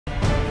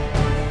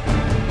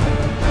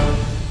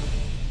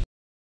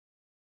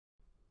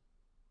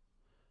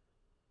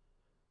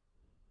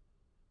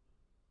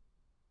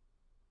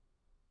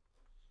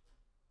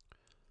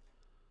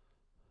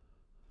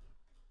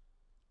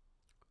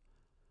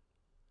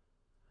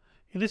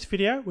In this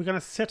video, we're going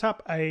to set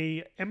up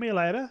a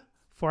emulator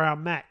for our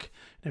Mac.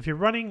 Now, if you're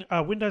running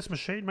a Windows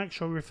machine, make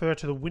sure you refer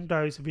to the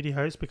Windows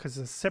videos because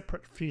there's a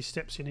separate few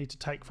steps you need to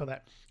take for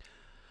that.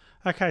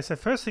 Okay, so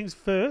first things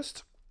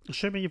first,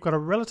 assuming you've got a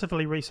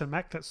relatively recent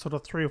Mac that's sort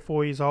of 3 or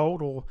 4 years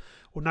old or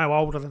no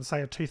older than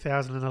say a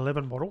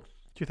 2011 model,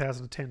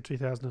 2010,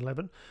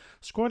 2011,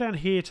 scroll down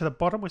here to the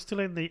bottom. We're still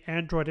in the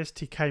Android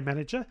SDK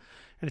Manager,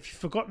 and if you've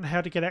forgotten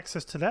how to get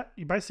access to that,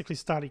 you basically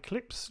start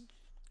Eclipse,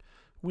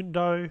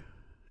 Window,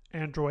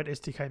 Android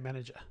SDK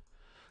Manager.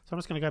 So I'm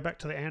just going to go back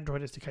to the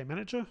Android SDK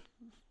Manager.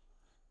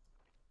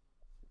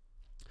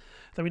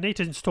 Then we need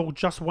to install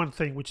just one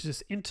thing, which is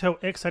this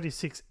Intel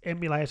x86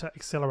 Emulator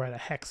Accelerator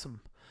HAXM.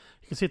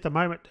 You can see at the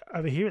moment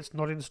over here it's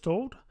not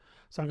installed.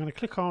 So I'm going to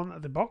click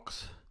on the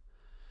box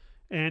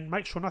and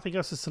make sure nothing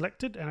else is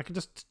selected, and I can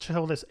just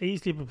tell this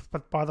easily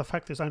by the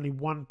fact there's only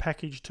one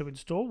package to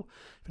install.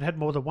 If it had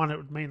more than one, it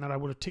would mean that I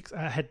would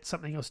have had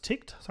something else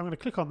ticked. So I'm going to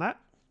click on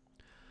that,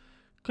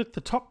 click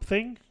the top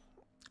thing,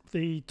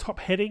 the top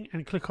heading,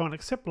 and click on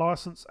accept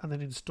license and then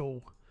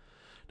install.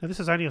 Now this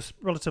is only a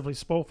relatively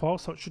small file,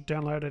 so it should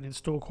download and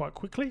install quite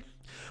quickly.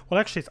 Well,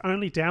 actually it's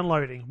only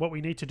downloading. What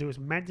we need to do is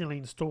manually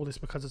install this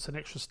because it's an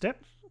extra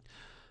step.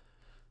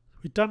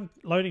 We've done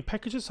loading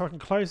packages, so I can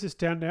close this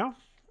down now.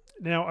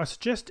 Now I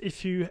suggest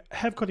if you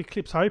have got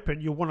Eclipse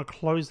open, you'll want to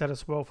close that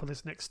as well for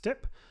this next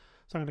step.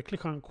 So I'm going to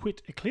click on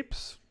quit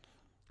Eclipse,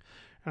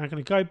 and I'm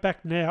going to go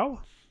back now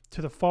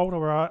to the folder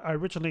where I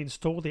originally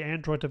installed the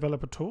Android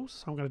developer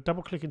tools. So I'm going to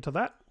double click into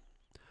that,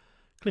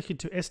 click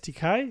into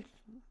SDK,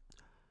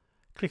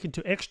 click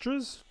into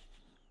extras,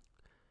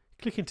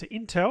 click into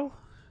Intel,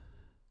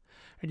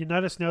 and you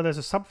notice now there's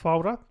a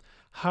subfolder,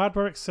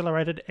 Hardware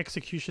Accelerated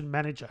Execution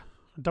Manager.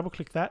 Double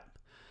click that,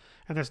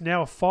 and there's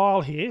now a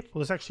file here. Well,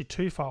 there's actually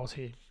two files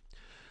here.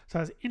 So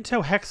it's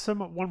Intel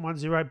HAXM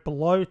 110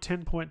 below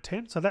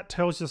 10.10. So that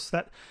tells us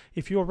that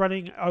if you're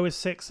running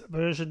OS X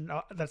version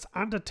that's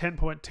under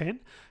 10.10,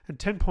 and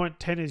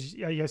 10.10 is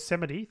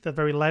Yosemite, the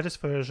very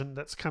latest version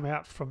that's come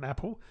out from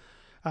Apple.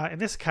 In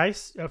this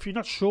case, if you're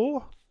not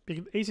sure,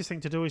 the easiest thing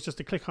to do is just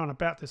to click on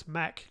About This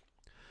Mac,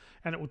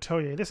 and it will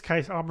tell you. In this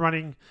case, I'm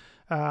running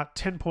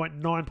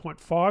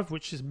 10.9.5,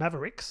 which is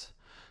Mavericks.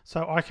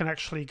 So I can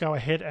actually go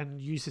ahead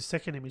and use the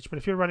second image. But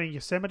if you're running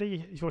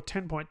Yosemite, if you're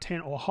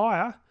 10.10 or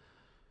higher,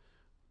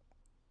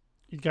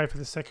 you'd go for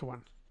the second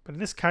one. But in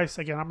this case,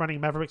 again, I'm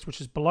running Mavericks, which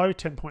is below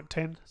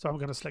 10.10. So I'm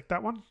going to select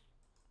that one.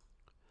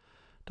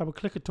 Double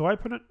click it to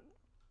open it.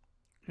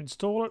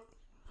 Install it.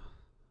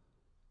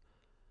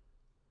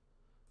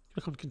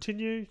 Click on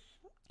continue.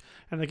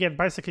 And again,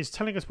 basically it's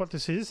telling us what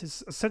this is.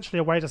 It's essentially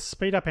a way to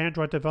speed up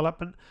Android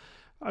development.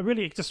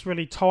 It just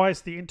really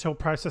ties the Intel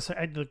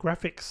processor and the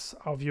graphics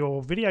of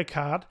your video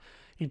card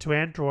into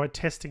Android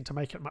testing to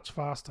make it much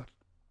faster.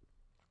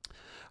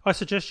 I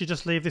suggest you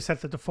just leave this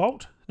at the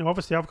default. Now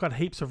obviously I've got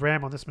heaps of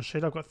RAM on this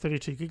machine. I've got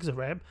 32 gigs of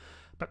RAM,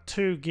 but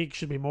 2 gigs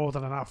should be more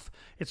than enough.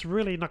 It's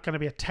really not going to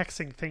be a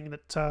taxing thing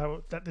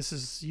that this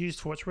is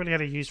used for. It's really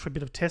only used for a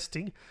bit of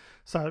testing.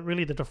 So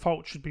really the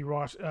default should be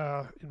right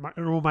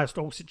in almost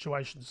all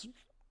situations.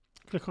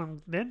 Click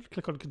on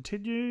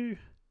continue,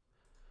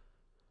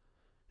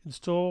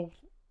 install,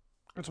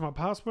 enter my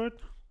password.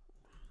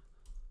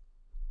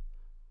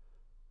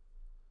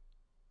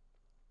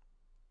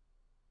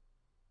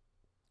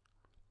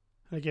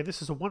 And again,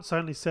 this is a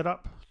once-only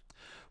setup.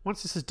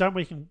 Once this is done,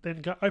 we can then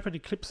go open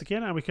Eclipse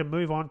again, and we can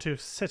move on to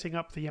setting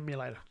up the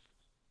emulator.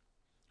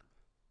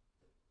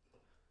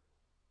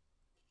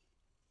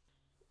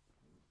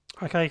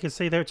 Okay, you can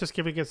see there, it's just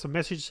giving us a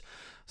message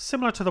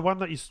similar to the one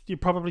that you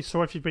probably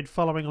saw if you've been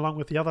following along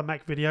with the other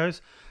Mac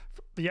videos,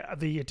 the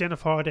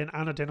identified and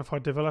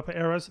unidentified developer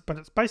errors, but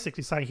it's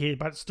basically saying here,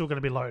 but it's still going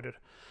to be loaded.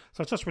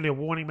 So it's just really a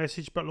warning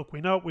message, but look,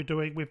 we know what we're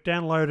doing. We've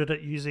downloaded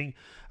it using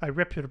a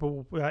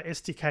reputable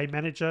SDK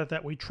manager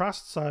that we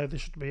trust, so there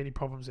shouldn't be any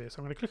problems there. So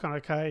I'm going to click on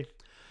OK.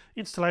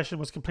 Installation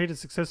was completed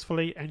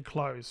successfully, and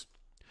close.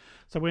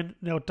 So we're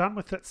now done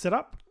with that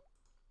setup.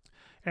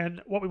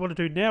 And what we want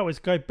to do now is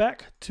go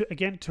back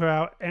to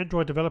our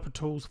Android Developer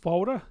Tools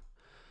folder,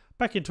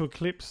 back into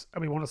Eclipse,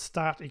 and we want to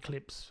start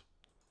Eclipse.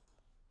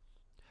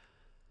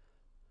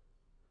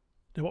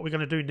 Now what we're going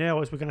to do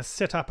now is we're going to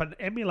set up an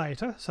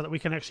emulator so that we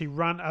can actually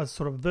run a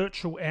sort of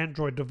virtual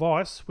Android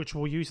device, which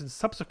we'll use in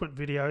subsequent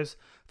videos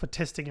for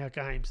testing our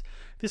games.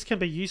 This can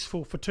be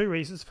useful for two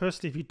reasons.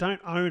 Firstly, if you don't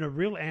own a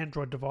real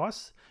Android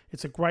device,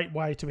 it's a great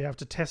way to be able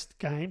to test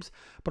games.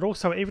 But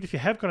also, even if you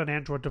have got an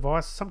Android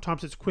device,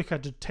 sometimes it's quicker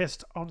to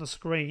test on the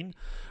screen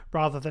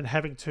rather than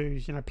having to,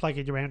 plug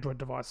in your Android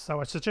device. So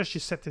I suggest you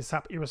set this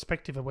up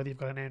irrespective of whether you've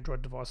got an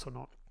Android device or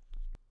not.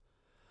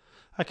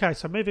 Okay,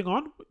 so moving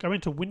on, go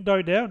into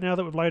Window now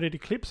that we've loaded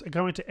Eclipse, and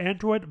go into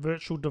Android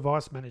Virtual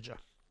Device Manager.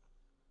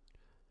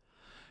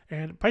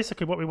 And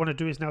basically what we want to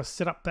do is now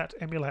set up that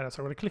emulator.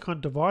 So we're going to click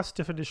on Device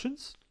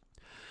Definitions.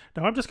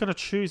 Now I'm just going to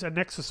choose a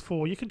Nexus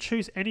 4. You can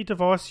choose any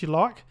device you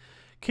like.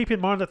 Keep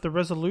in mind that the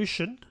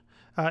resolution,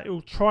 it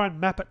will try and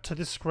map it to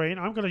this screen.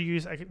 I'm going to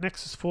use a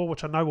Nexus 4,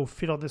 which I know will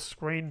fit on this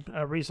screen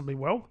reasonably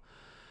well.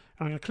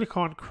 I'm going to click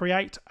on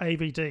Create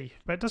AVD,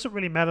 but it doesn't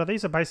really matter.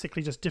 These are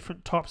basically just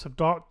different types of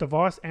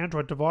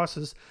Android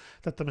devices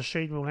that the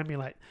machine will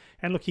emulate.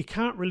 And look, you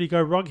can't really go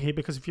wrong here,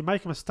 because if you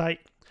make a mistake,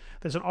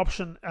 there's an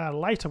option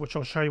later which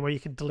I'll show you where you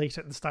can delete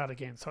it and start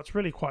again. So it's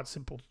really quite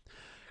simple.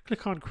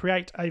 Click on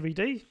Create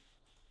AVD.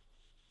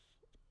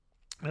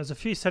 There's a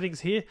few settings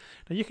here.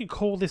 Now you can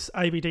call this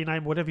AVD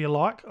name whatever you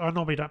like. I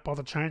normally don't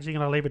bother changing it.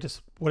 I leave it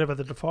as whatever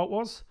the default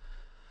was.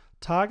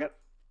 Target.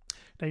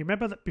 Now you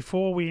remember that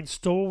before we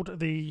installed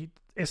the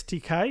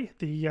SDK,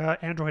 the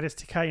Android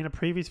SDK in a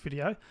previous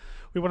video,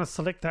 we want to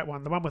select that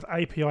one, the one with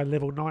API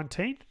level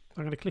 19.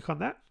 I'm going to click on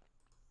that.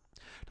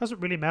 Doesn't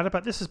really matter,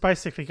 but this is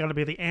basically going to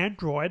be the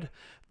Android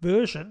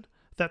version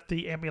that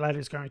the emulator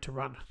is going to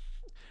run.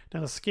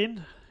 Now the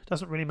skin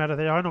doesn't really matter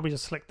there. I normally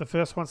just select the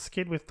first one,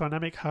 skin with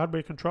dynamic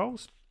hardware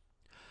controls.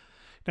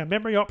 Now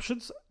memory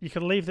options, you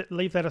can leave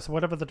that as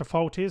whatever the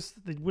default is.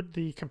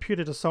 The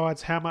computer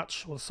decides how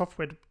much, or the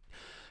software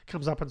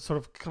comes up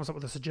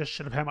with a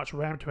suggestion of how much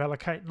RAM to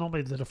allocate.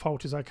 Normally the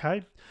default is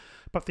okay.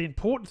 But the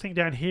important thing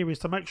down here is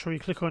to make sure you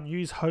click on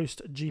Use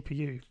Host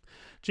GPU.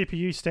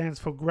 GPU stands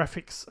for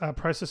Graphics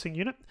Processing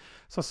Unit.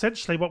 So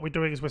essentially what we're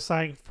doing is we're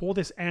saying for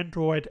this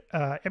Android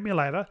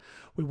emulator,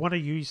 we want to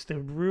use the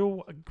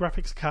real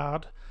graphics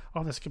card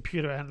on this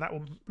computer, and that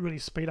will really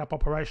speed up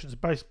operations,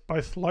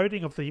 both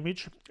loading of the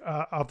image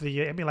of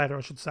the emulator,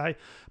 I should say,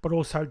 but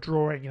also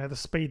drawing, the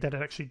speed that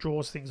it actually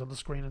draws things on the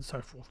screen and so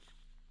forth.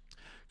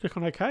 Click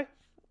on OK.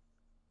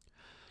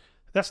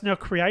 That's now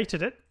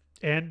created it,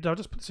 and I'll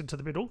just put this into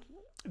the middle.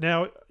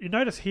 Now you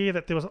notice here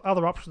that there was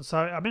other options. So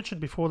I mentioned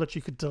before that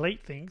you could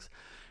delete things.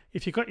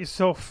 If you got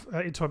yourself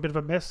into a bit of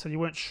a mess and you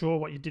weren't sure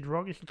what you did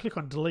wrong, you can click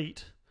on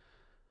delete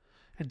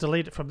and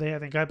delete it from there,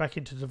 then go back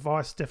into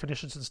device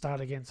definitions and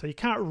start again. So you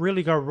can't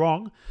really go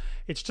wrong.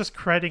 It's just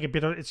creating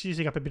it's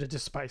using up a bit of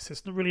disk space.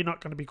 It's really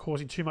not going to be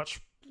causing too much,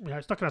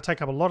 it's not going to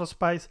take up a lot of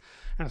space,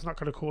 and it's not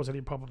going to cause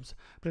any problems.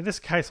 But in this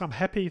case, I'm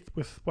happy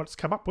with what it's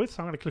come up with,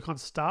 so I'm going to click on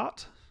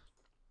start.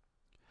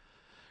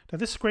 Now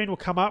this screen will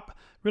come up.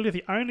 Really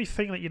the only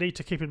thing that you need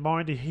to keep in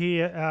mind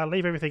here,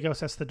 leave everything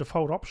else as the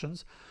default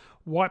options,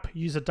 wipe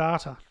user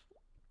data.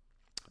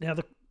 Now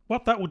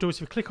what that will do is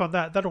if you click on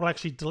that, that will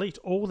actually delete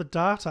all the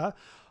data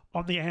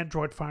on the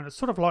Android phone. It's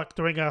sort of like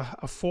doing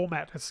a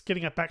format. It's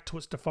getting it back to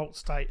its default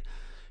state.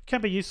 It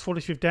can be useful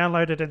if you've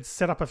downloaded and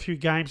set up a few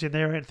games in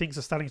there and things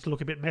are starting to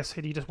look a bit messy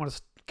and you just want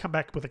to come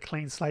back with a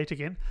clean slate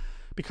again.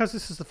 Because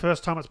this is the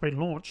first time it's been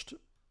launched,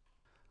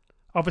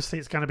 obviously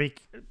it's going to be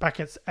back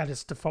at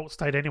its default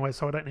state anyway,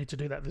 so I don't need to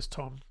do that this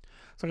time.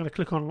 So I'm going to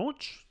click on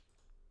launch.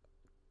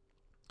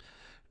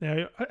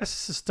 Now, as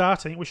this is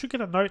starting, we should get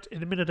a note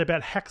in a minute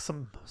about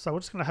HAXM. So we're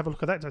just going to have a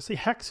look at that. Now, see,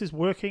 HAX is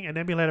working and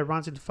emulator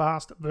runs in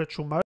fast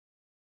virtual mode.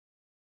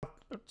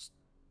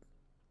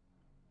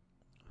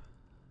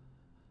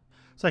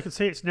 So you can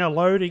see it's now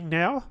loading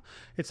now.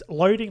 It's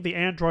loading the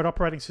Android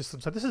operating system.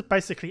 So this is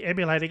basically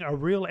emulating a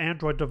real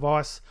Android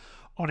device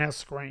on our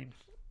screen.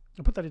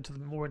 I'll put that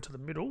more into the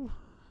middle.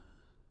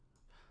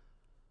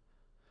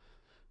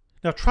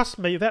 Now trust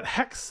me, that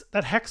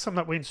HAXM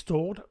that we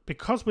installed,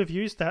 because we've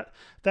used that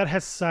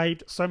has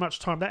saved so much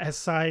time. That has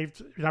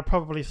saved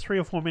probably 3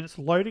 or 4 minutes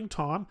loading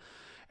time.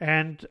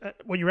 And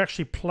when you're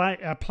actually playing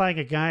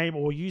a game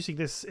or using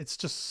this, it's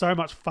just so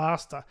much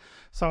faster.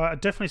 So I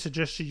definitely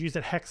suggest you use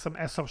that HAXM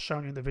as I've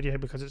shown you in the video,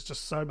 because it's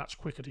just so much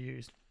quicker to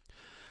use.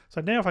 So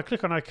now if I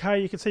click on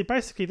OK, you can see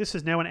basically this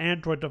is now an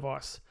Android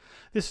device.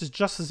 This is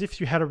just as if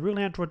you had a real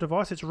Android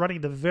device. It's running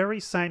the very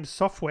same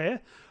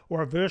software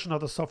or a version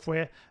of the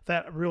software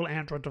that real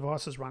Android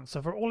devices run.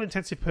 So for all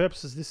intensive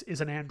purposes, this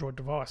is an Android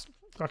device.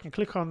 So I can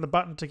click on the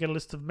button to get a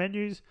list of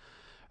menus.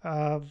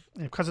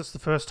 Because it's the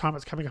first time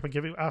it's coming up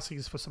and asking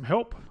us for some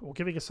help, or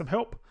giving us some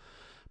help.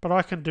 But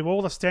I can do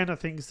all the standard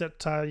things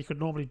that you could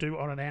normally do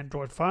on an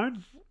Android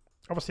phone.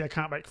 Obviously I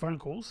can't make phone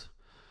calls.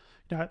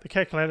 The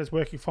calculator is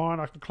working fine.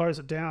 I can close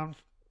it down.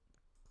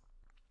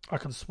 I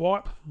can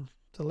swipe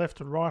to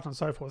left and right and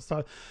so forth.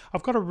 So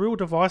I've got a real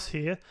device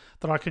here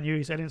that I can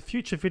use, and in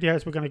future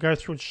videos we're going to go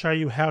through and show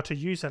you how to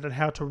use it and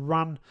how to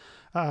run,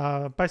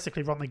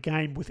 basically run the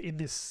game within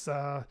this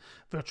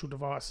virtual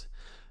device.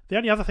 The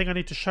only other thing I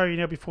need to show you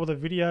now before the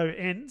video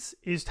ends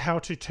is how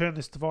to turn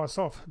this device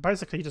off.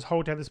 Basically you just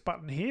hold down this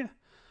button here,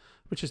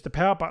 which is the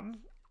power button,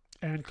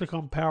 and click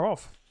on power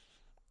off.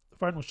 The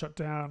phone will shut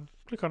down.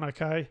 Click on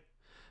OK,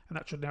 and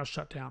that should now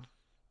shut down.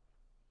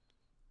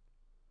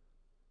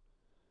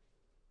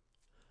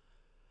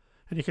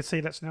 And you can see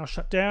that's now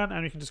shut down,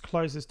 and you can just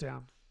close this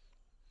down.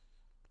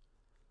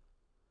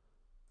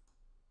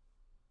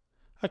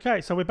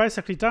 Okay, so we're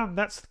basically done.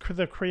 That's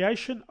the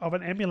creation of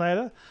an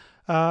emulator,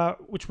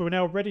 which we're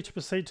now ready to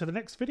proceed to the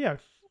next video.